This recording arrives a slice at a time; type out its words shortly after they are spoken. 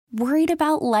Worried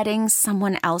about letting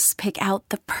someone else pick out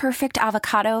the perfect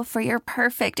avocado for your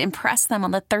perfect impress them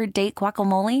on the third date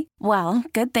guacamole? Well,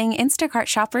 good thing Instacart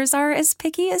shoppers are as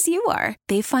picky as you are.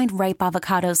 They find ripe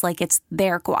avocados like it's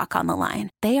their guac on the line.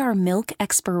 They are milk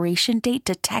expiration date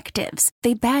detectives.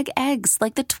 They bag eggs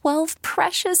like the 12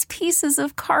 precious pieces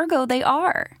of cargo they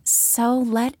are. So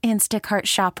let Instacart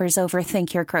shoppers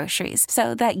overthink your groceries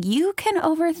so that you can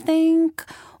overthink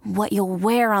what you'll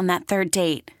wear on that third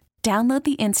date. Download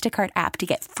the Instacart app to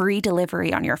get free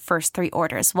delivery on your first 3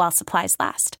 orders while supplies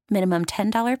last. Minimum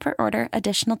 $10 per order.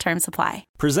 Additional terms apply.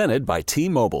 Presented by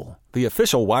T-Mobile, the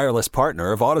official wireless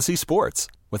partner of Odyssey Sports.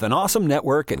 With an awesome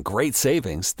network and great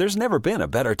savings, there's never been a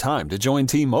better time to join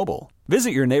T-Mobile. Visit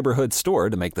your neighborhood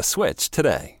store to make the switch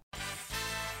today.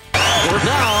 We're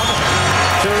down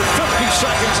to 50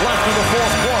 seconds left in the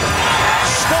fourth quarter.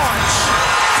 Starks.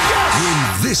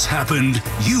 When this happened,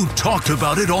 you talked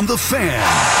about it on The Fan.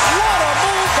 What a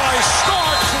move by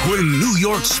Starks! When New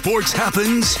York sports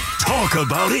happens, talk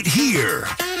about it here.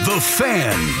 The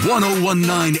Fan,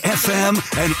 101.9 FM,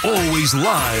 and always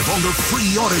live on the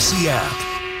free Odyssey app.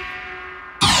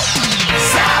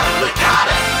 South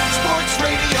Dakota Sports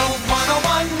Radio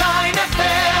 101.9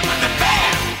 FM. The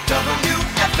Fan,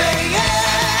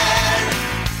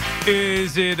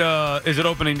 WFAN. Is it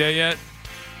opening day yet?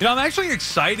 You know, I'm actually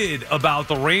excited about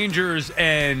the Rangers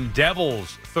and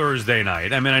Devils Thursday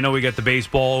night. I mean, I know we got the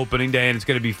baseball opening day and it's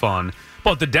going to be fun,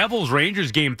 but the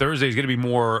Devils-Rangers game Thursday is going to be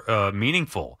more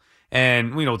meaningful.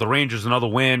 And, you know, the Rangers, another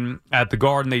win at the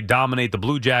Garden. They dominate the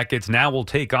Blue Jackets. Now we'll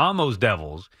take on those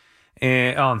Devils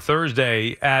on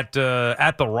Thursday at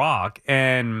the Rock.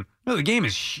 And, you know, the game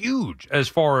is huge as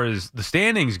far as the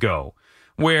standings go,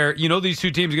 where, you know, these two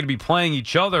teams are going to be playing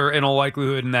each other in all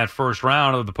likelihood in that first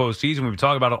round of the postseason. We've been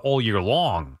talking about it all year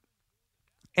long.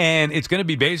 And it's going to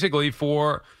be basically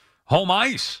for home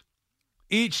ice.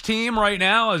 Each team right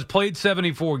now has played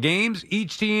 74 games.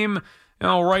 Each team, you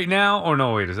know, right now, oh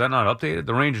no, wait, is that not updated?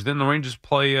 The Rangers, didn't the Rangers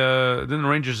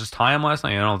just tie them last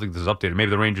night? I don't think this is updated. Maybe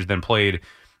the Rangers then played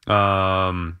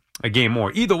a game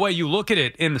more. Either way, you look at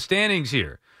it in the standings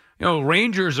here. You know,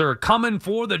 Rangers are coming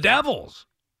for the Devils.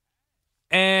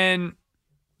 And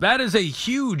that is a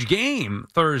huge game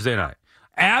Thursday night.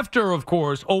 After, of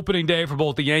course, opening day for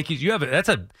both the Yankees, that's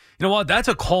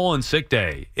a call and sick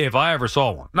day if I ever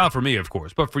saw one. Not for me, of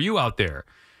course, but for you out there.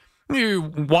 You're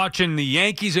watching the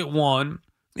Yankees at 1,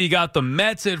 you got the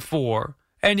Mets at 4,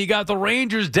 and you got the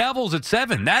Rangers Devils at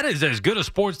 7. That is as good a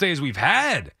sports day as we've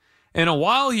had in a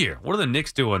while here. What are the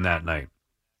Knicks doing that night?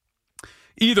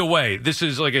 Either way, this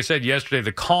is, like I said yesterday,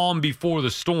 the calm before the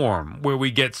storm, where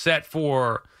we get set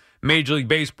for Major League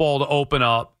Baseball to open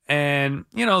up. And,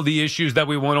 you know, the issues that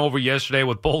we went over yesterday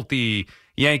with both the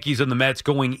Yankees and the Mets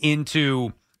going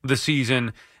into the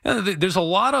season. You know, there's a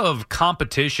lot of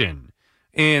competition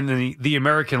in the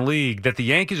American League that the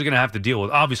Yankees are going to have to deal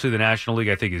with. Obviously, the National League,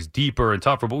 I think, is deeper and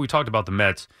tougher, but we talked about the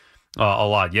Mets a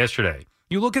lot yesterday.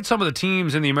 You look at some of the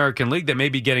teams in the American League that may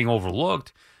be getting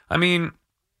overlooked. I mean,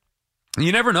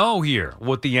 you never know here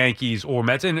what the Yankees or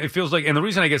Mets, and it feels like, and the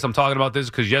reason I guess I'm talking about this is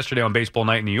because yesterday on Baseball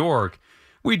Night in New York,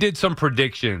 we did some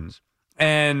predictions,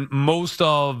 and most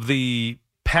of the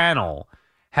panel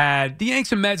had the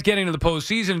Yankees and Mets getting to the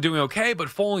postseason and doing okay, but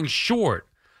falling short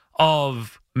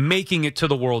of making it to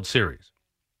the World Series.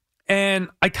 And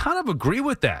I kind of agree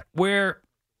with that, where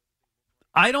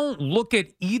I don't look at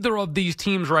either of these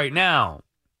teams right now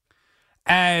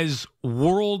as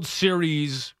World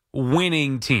Series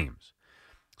winning teams.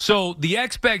 So the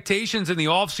expectations in the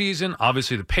offseason,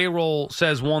 obviously the payroll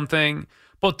says one thing,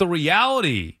 but the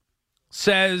reality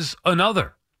says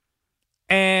another.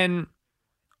 And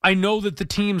I know that the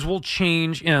teams will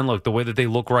change. And look, the way that they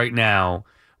look right now,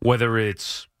 whether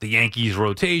it's the Yankees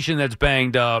rotation that's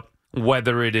banged up,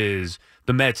 whether it is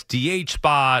the Mets DH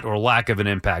spot or lack of an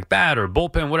impact bat or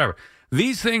bullpen, whatever,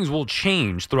 these things will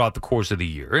change throughout the course of the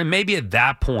year. And maybe at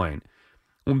that point,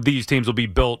 these teams will be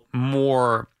built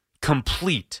more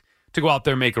complete to go out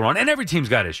there and make a run. And every team's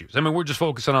got issues. I mean, we're just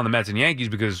focusing on the Mets and Yankees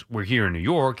because we're here in New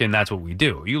York, and that's what we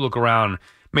do. You look around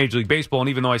Major League Baseball, and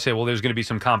even though I say, well, there's going to be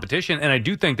some competition, and I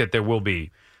do think that there will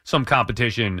be some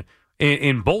competition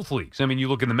in both leagues. I mean, you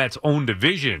look in the Mets' own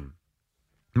division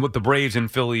with the Braves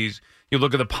and Phillies. You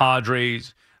look at the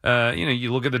Padres.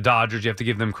 You look at the Dodgers. You have to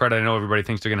give them credit. I know everybody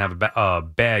thinks they're going to have a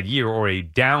bad year or a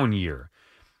down year,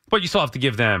 but you still have to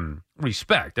give them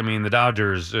respect. I mean, the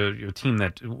Dodgers, a team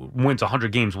that wins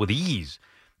 100 games with ease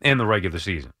in the regular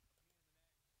season.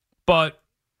 But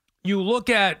you look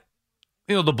at,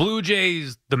 the Blue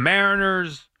Jays, the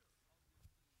Mariners,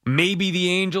 maybe the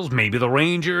Angels, maybe the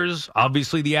Rangers,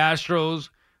 obviously the Astros.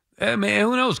 Man,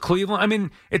 who knows? Cleveland. I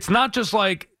mean, it's not just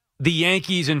like the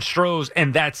Yankees and Stros,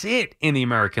 and that's it in the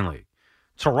American League.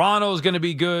 Toronto's going to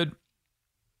be good.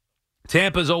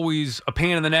 Tampa's always a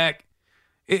pain in the neck.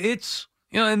 It's,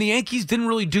 and the Yankees didn't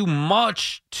really do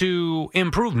much to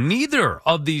improve. Neither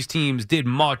of these teams did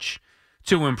much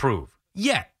to improve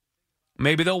yet.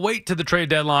 Maybe they'll wait to the trade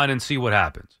deadline and see what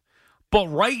happens. But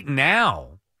right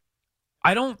now,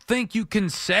 I don't think you can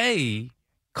say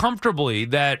comfortably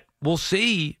that we'll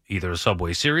see either a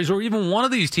Subway Series or even one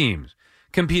of these teams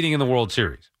competing in the World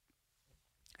Series.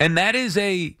 And that is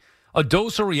a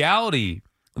dose of reality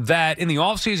that in the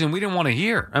offseason we didn't want to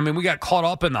hear. I mean, we got caught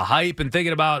up in the hype and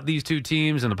thinking about these two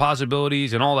teams and the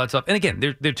possibilities and all that stuff. And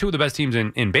again, they're two of the best teams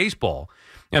in baseball.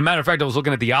 As a matter of fact, I was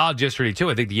looking at the odds yesterday, too.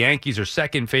 I think the Yankees are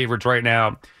second favorites right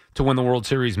now to win the World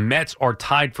Series. Mets are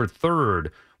tied for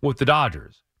third with the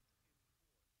Dodgers.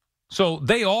 So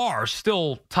they are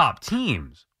still top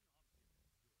teams.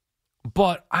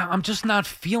 But I'm just not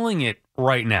feeling it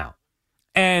right now.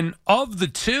 And of the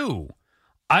two,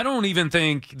 I don't even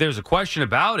think there's a question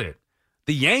about it.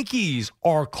 The Yankees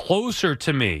are closer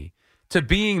to me to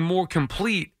being more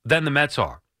complete than the Mets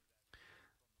are.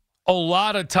 A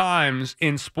lot of times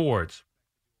in sports,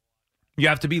 you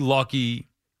have to be lucky.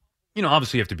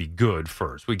 Obviously you have to be good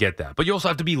first. We get that. But you also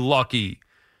have to be lucky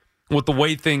with the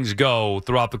way things go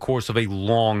throughout the course of a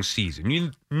long season.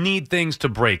 You need things to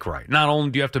break right. Not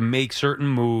only do you have to make certain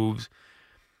moves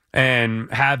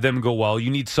and have them go well, you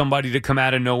need somebody to come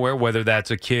out of nowhere, whether that's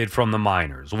a kid from the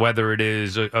minors, whether it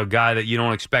is a guy that you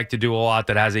don't expect to do a lot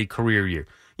that has a career year.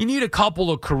 You need a couple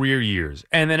of career years,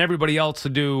 and then everybody else to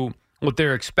do what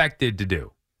they're expected to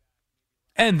do.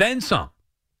 And then some.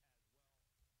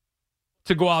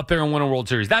 To go out there and win a World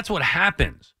Series. That's what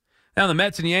happens. Now, the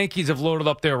Mets and Yankees have loaded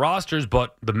up their rosters,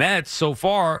 but the Mets, so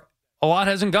far, a lot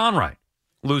hasn't gone right.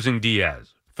 Losing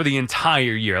Diaz for the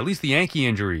entire year. At least the Yankee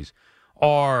injuries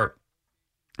are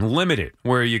limited,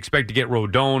 where you expect to get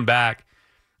Rodon back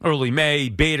early May.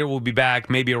 Bader will be back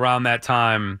maybe around that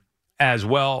time as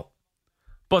well.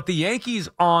 But the Yankees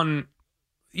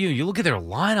you look at their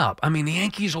lineup. I mean, the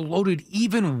Yankees are loaded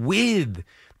even with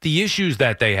the issues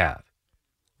that they have.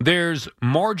 There's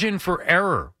margin for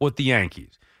error with the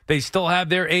Yankees. They still have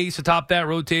their ace atop that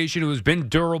rotation who's been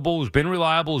durable, who's been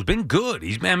reliable, who's been good.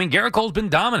 Garrett Cole's been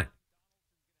dominant.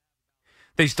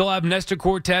 They still have Nestor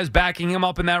Cortez backing him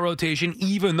up in that rotation,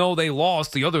 even though they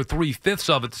lost the other 3/5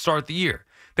 of it to start the year.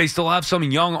 They still have some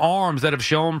young arms that have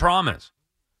shown promise.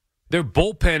 Their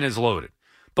bullpen is loaded.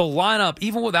 The lineup,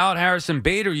 even without Harrison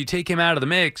Bader, you take him out of the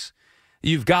mix,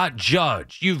 you've got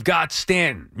Judge, you've got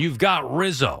Stanton, you've got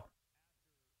Rizzo.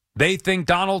 They think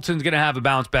Donaldson's going to have a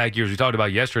bounce-back year. As we talked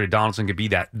about yesterday, Donaldson could be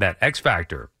that X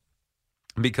factor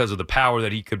because of the power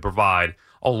that he could provide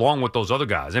along with those other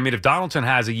guys. I mean, if Donaldson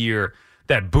has a year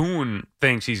that Boone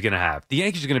thinks he's going to have, the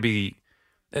Yankees are going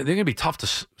to be tough to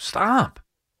stop.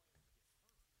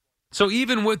 So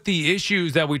even with the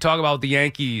issues that we talk about with the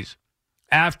Yankees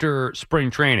after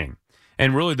spring training,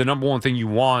 and really the number one thing you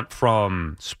want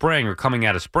from spring or coming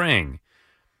out of spring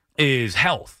is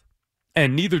health.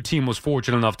 And neither team was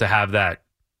fortunate enough to have that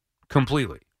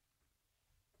completely.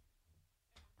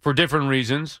 For different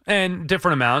reasons and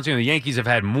different amounts. The Yankees have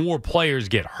had more players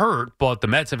get hurt, but the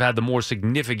Mets have had the more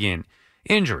significant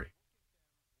injury.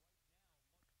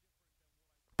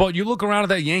 But you look around at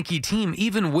that Yankee team,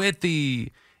 even with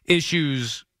the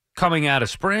issues coming out of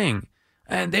spring,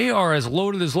 and they are as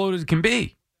loaded can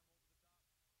be.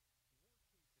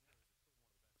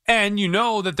 And you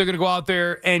know that they're going to go out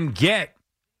there and get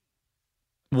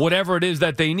whatever it is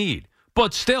that they need.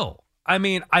 But still, I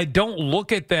don't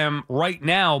look at them right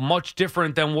now much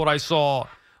different than what I saw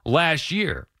last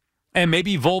year. And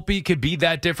maybe Volpe could be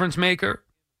that difference maker.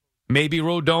 Maybe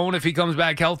Rodon, if he comes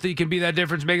back healthy, can be that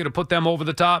difference maker to put them over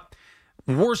the top.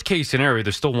 Worst case scenario,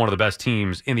 they're still one of the best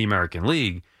teams in the American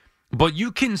League. But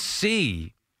you can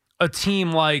see a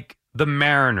team like the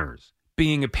Mariners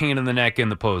being a pain in the neck in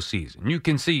the postseason. You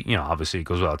can see, obviously it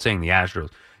goes without saying, the Astros.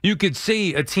 You could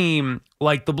see a team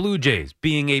like the Blue Jays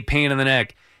being a pain in the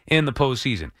neck in the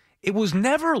postseason. It was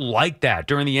never like that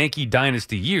during the Yankee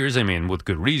dynasty years. With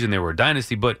good reason they were a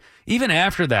dynasty. But even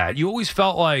after that, you always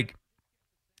felt like,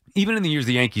 even in the years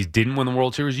the Yankees didn't win the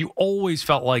World Series, you always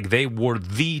felt like they were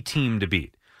the team to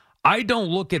beat. I don't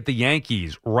look at the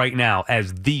Yankees right now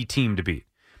as the team to beat.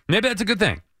 Maybe that's a good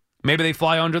thing. Maybe they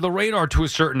fly under the radar to a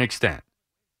certain extent.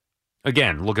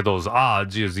 Again, look at those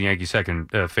odds. As the Yankees'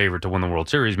 second favorite to win the World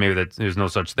Series. Maybe there's no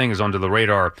such thing as under the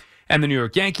radar and the New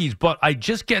York Yankees. But I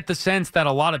just get the sense that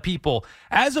a lot of people,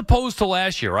 as opposed to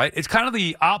last year, right? It's kind of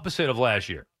the opposite of last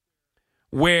year,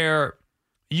 where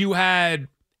you had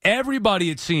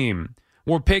everybody, it seemed,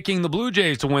 were picking the Blue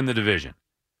Jays to win the division.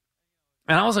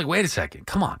 And I was like, wait a second.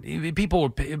 Come on. People were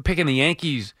picking the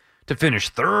Yankees to finish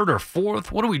third or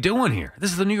fourth. What are we doing here?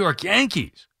 This is the New York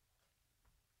Yankees.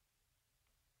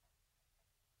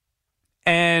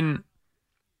 And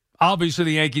obviously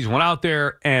the Yankees went out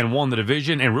there and won the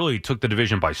division and really took the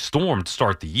division by storm to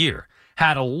start the year.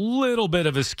 Had a little bit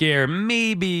of a scare,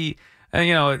 maybe,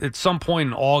 at some point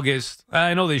in August.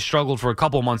 I know they struggled for a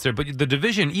couple of months there, but the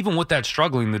division, even with that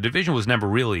struggling, the division was never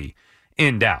really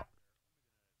in doubt.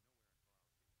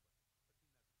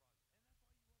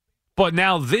 But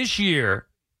now this year,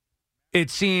 it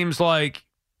seems like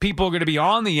people are going to be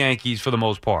on the Yankees for the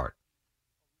most part.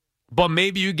 But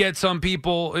maybe you get some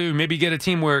people, maybe you get a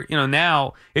team where,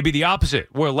 now it'd be the opposite,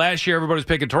 where last year everybody was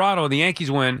picking Toronto and the Yankees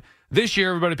win. This year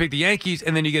everybody picked the Yankees,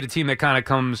 and then you get a team that kind of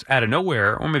comes out of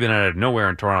nowhere, or maybe not out of nowhere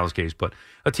in Toronto's case, but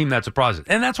a team that surprises.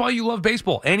 And that's why you love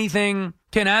baseball. Anything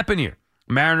can happen here.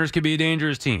 Mariners could be a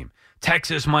dangerous team.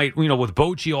 Texas might, with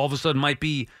Bochy, all of a sudden might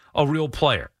be a real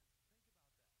player.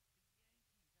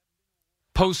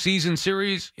 Postseason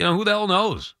series, who the hell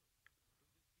knows?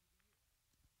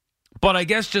 But I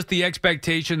guess just the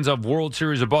expectations of World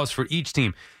Series or bust for each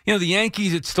team. The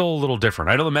Yankees, it's still a little different.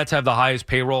 I know the Mets have the highest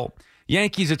payroll.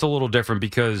 Yankees, it's a little different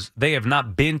because they have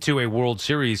not been to a World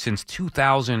Series since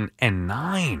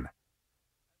 2009.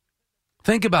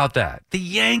 Think about that. The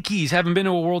Yankees haven't been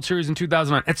to a World Series in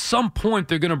 2009. At some point,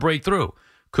 they're going to break through.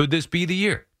 Could this be the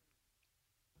year?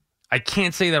 I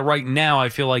can't say that right now. I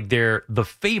feel like they're the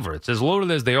favorites. As loaded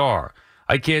as they are,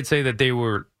 I can't say that they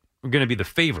were going to be the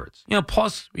favorites.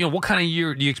 Plus, what kind of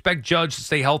year do you expect Judge to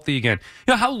stay healthy again?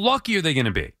 How lucky are they going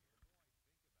to be?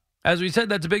 As we said,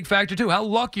 that's a big factor too. How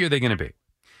lucky are they going to be?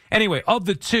 Anyway, of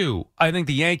the two, I think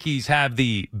the Yankees have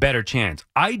the better chance.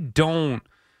 I don't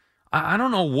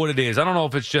know what it is. I don't know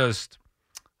if it's just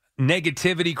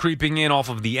negativity creeping in off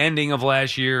of the ending of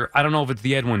last year. I don't know if it's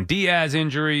the Edwin Diaz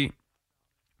injury.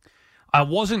 I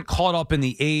wasn't caught up in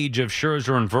the age of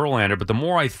Scherzer and Verlander, but the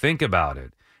more I think about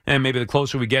it, and maybe the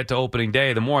closer we get to opening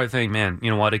day, the more I think, man,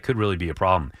 you know what? It could really be a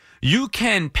problem. You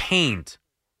can paint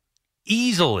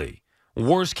easily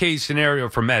worst case scenario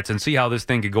for Mets and see how this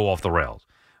thing could go off the rails.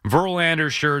 Verlander,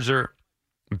 Scherzer,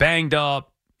 banged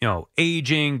up,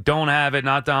 aging, don't have it,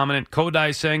 not dominant.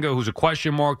 Kodai Senga, who's a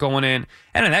question mark going in,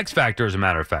 and an X factor, as a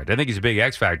matter of fact. I think he's a big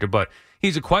X factor, but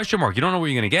he's a question mark. You don't know what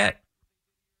you're going to get.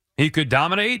 He could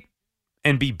dominate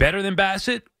and be better than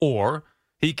Bassett, or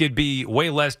he could be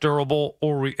way less durable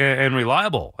and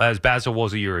reliable as Bassett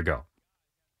was a year ago.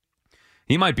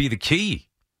 He might be the key,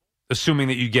 assuming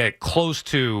that you get close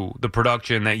to the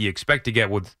production that you expect to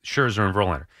get with Scherzer and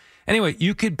Verlander. Anyway,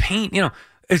 you could paint,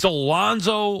 is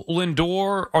Alonso,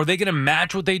 Lindor, are they going to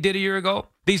match what they did a year ago?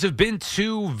 These have been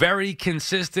two very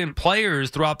consistent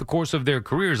players throughout the course of their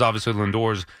careers. Obviously,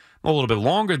 Lindor's a little bit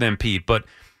longer than Pete, but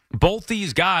both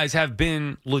these guys have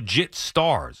been legit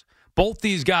stars. Both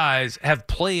these guys have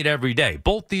played every day.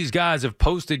 Both these guys have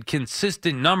posted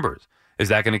consistent numbers. Is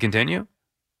that going to continue?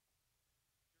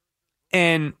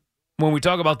 And when we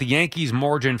talk about the Yankees'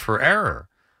 margin for error,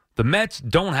 the Mets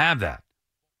don't have that.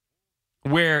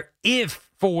 Where if,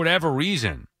 for whatever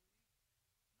reason,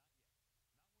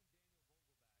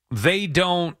 they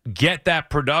don't get that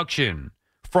production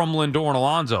from Lindor and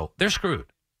Alonso, they're screwed.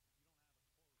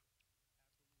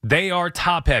 They are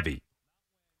top-heavy.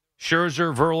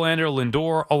 Scherzer, Verlander,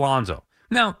 Lindor, Alonso.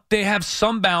 Now, they have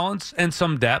some balance and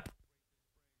some depth,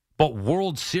 but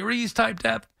World Series-type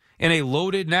depth in a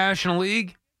loaded National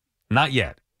League? Not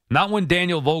yet. Not when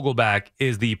Daniel Vogelbach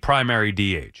is the primary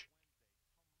DH.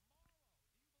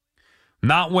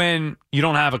 Not when you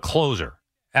don't have a closer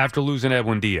after losing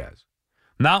Edwin Diaz.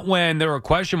 Not when there are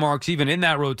question marks even in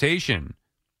that rotation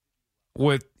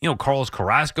with, Carlos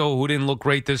Carrasco, who didn't look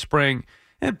great this spring,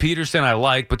 and Peterson I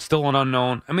like, but still an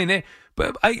unknown.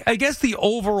 But I guess the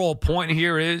overall point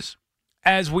here is,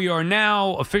 as we are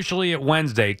now officially at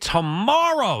Wednesday,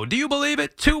 tomorrow, do you believe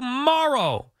it?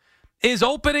 Tomorrow is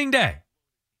opening day.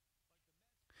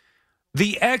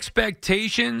 The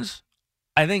expectations,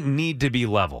 I think, need to be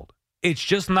leveled. It's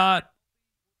just not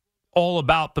all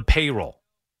about the payroll.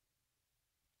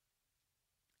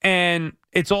 And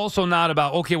it's also not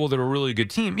about, okay, well, they're a really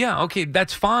good team. Yeah, okay,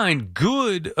 that's fine. A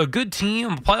good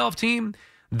team, a playoff team,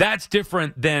 that's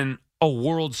different than a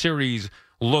World Series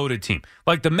loaded team.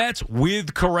 Like the Mets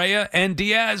with Correa and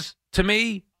Diaz, to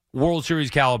me, World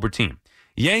Series caliber team.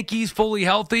 Yankees fully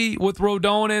healthy with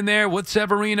Rodon in there, with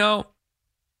Severino.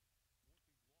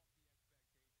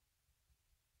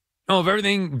 If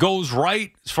everything goes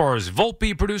right as far as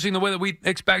Volpe producing the way that we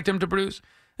expect him to produce,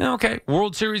 okay,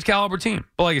 World Series caliber team.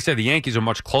 But like I said, the Yankees are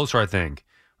much closer, I think,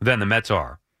 than the Mets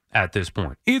are at this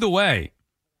point. Either way,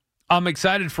 I'm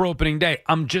excited for opening day.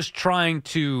 I'm just trying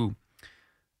to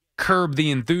curb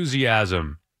the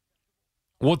enthusiasm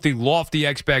with the lofty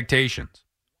expectations.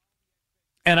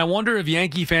 And I wonder if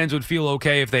Yankee fans would feel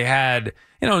okay if they had,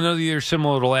 another year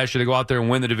similar to last year. They go out there and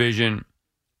win the division,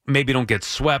 maybe don't get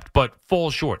swept, but fall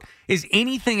short. Is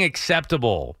anything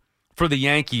acceptable for the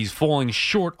Yankees falling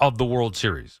short of the World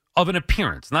Series, of an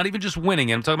appearance? Not even just winning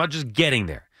it. I'm talking about just getting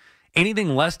there.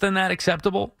 Anything less than that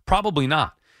acceptable? Probably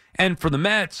not. And for the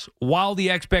Mets, while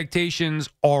the expectations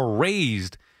are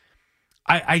raised,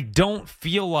 I don't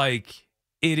feel like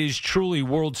it is truly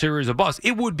World Series or bust.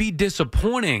 It would be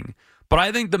disappointing, but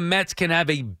I think the Mets can have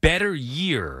a better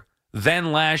year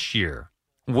than last year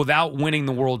without winning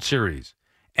the World Series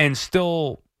and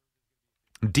still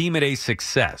deem it a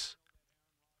success.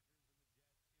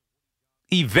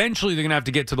 Eventually, they're going to have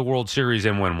to get to the World Series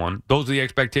and win one. Those are the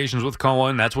expectations with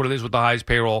Cohen. That's what it is with the highest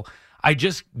payroll. I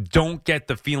just don't get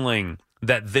the feeling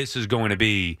that this is going to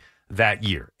be that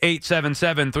year.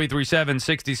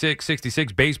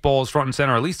 877-337-6666. Baseball is front and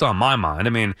center, at least on my mind. I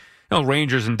mean,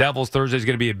 Rangers and Devils Thursday is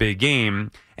going to be a big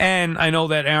game. And I know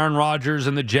that Aaron Rodgers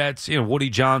and the Jets, Woody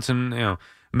Johnson,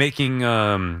 making,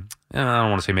 I don't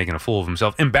want to say making a fool of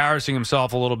himself, embarrassing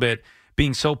himself a little bit,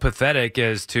 being so pathetic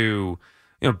as to,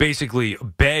 basically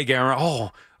beg Aaron,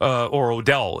 or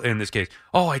Odell in this case.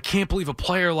 Oh, I can't believe a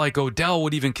player like Odell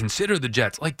would even consider the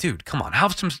Jets. Like, dude, come on,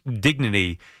 have some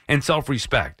dignity and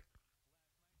self-respect.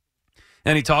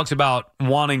 And he talks about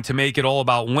wanting to make it all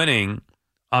about winning.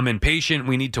 I'm impatient.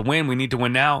 We need to win. We need to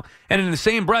win now. And in the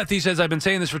same breath, he says, I've been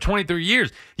saying this for 23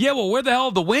 years. Yeah, well, where the hell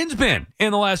have the wins been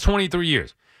in the last 23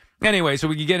 years? Anyway, so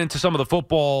we can get into some of the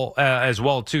football as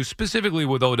well, too, specifically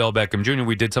with Odell Beckham Jr.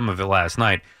 We did some of it last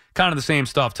night. Kind of the same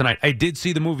stuff tonight. I did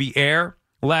see the movie Air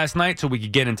last night, so we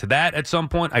could get into that at some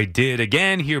point. I did,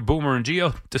 again, hear Boomer and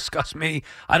Gio discuss me.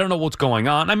 I don't know what's going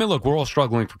on. I mean, look, we're all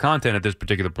struggling for content at this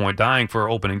particular point, dying for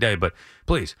opening day, but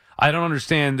please, I don't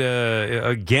understand,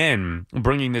 again,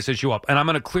 bringing this issue up. And I'm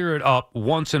going to clear it up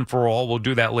once and for all. We'll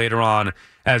do that later on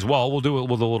as well. We'll do it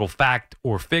with a little fact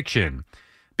or fiction,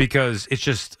 because it's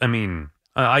just,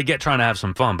 I get trying to have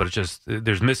some fun, but it's just,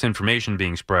 there's misinformation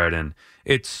being spread, and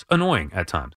it's annoying at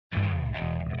times.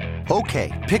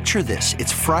 Okay, picture this.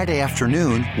 It's Friday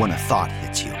afternoon when a thought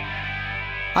hits you.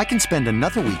 I can spend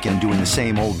another weekend doing the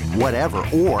same old whatever,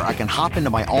 or I can hop into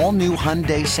my all-new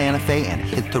Hyundai Santa Fe and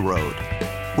hit the road.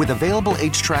 With available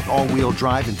H-Track all-wheel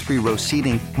drive and 3-row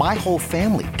seating, my whole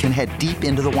family can head deep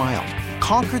into the wild.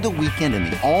 Conquer the weekend in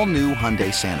the all-new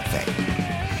Hyundai Santa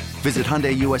Fe. Visit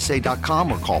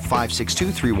HyundaiUSA.com or call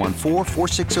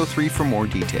 562-314-4603 for more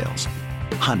details.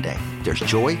 Hyundai, there's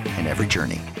joy in every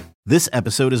journey. This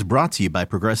episode is brought to you by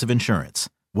Progressive Insurance.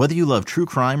 Whether you love true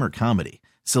crime or comedy,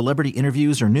 celebrity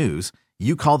interviews or news,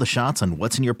 you call the shots on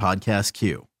what's in your podcast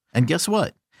queue. And guess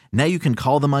what? Now you can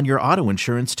call them on your auto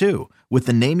insurance too with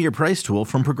the Name Your Price tool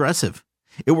from Progressive.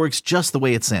 It works just the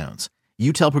way it sounds.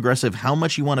 You tell Progressive how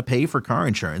much you want to pay for car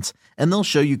insurance, and they'll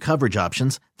show you coverage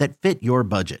options that fit your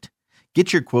budget.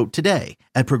 Get your quote today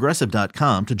at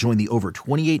Progressive.com to join the over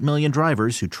 28 million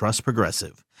drivers who trust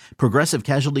Progressive. Progressive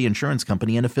Casualty Insurance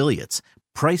Company and Affiliates.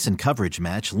 Price and coverage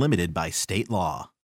match limited by state law.